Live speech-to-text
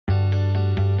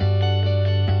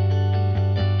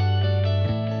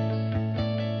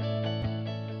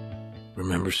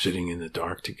Remember sitting in the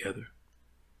dark together?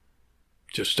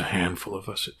 Just a handful of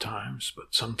us at times,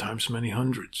 but sometimes many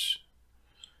hundreds.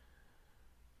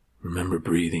 Remember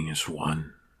breathing as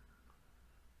one.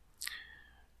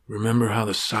 Remember how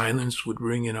the silence would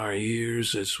ring in our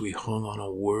ears as we hung on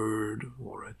a word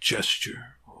or a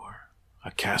gesture or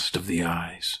a cast of the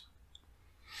eyes.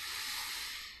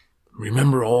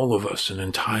 Remember all of us, an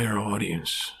entire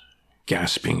audience,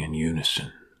 gasping in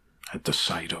unison at the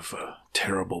sight of a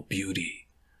terrible beauty,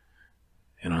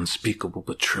 an unspeakable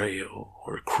betrayal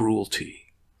or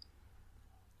cruelty,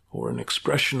 or an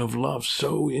expression of love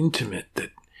so intimate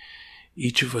that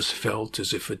each of us felt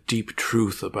as if a deep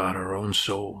truth about our own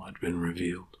soul had been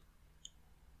revealed.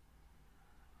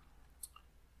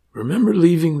 Remember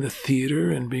leaving the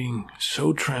theater and being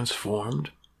so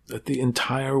transformed that the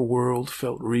entire world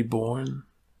felt reborn?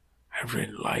 Every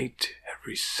light,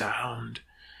 every sound,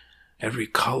 every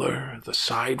color, the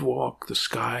sidewalk, the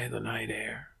sky, the night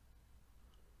air.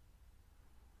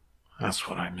 That's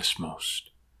what I miss most.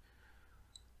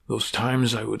 Those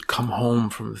times I would come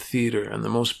home from the theater and the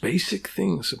most basic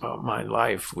things about my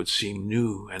life would seem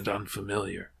new and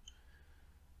unfamiliar.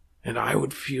 And I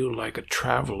would feel like a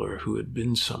traveler who had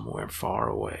been somewhere far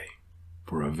away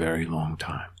for a very long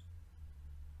time.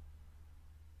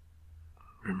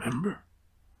 Remember?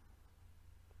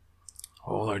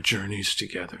 All our journeys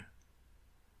together.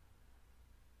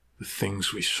 The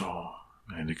things we saw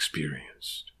and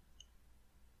experienced.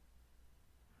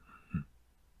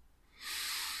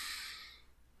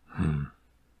 Hmm.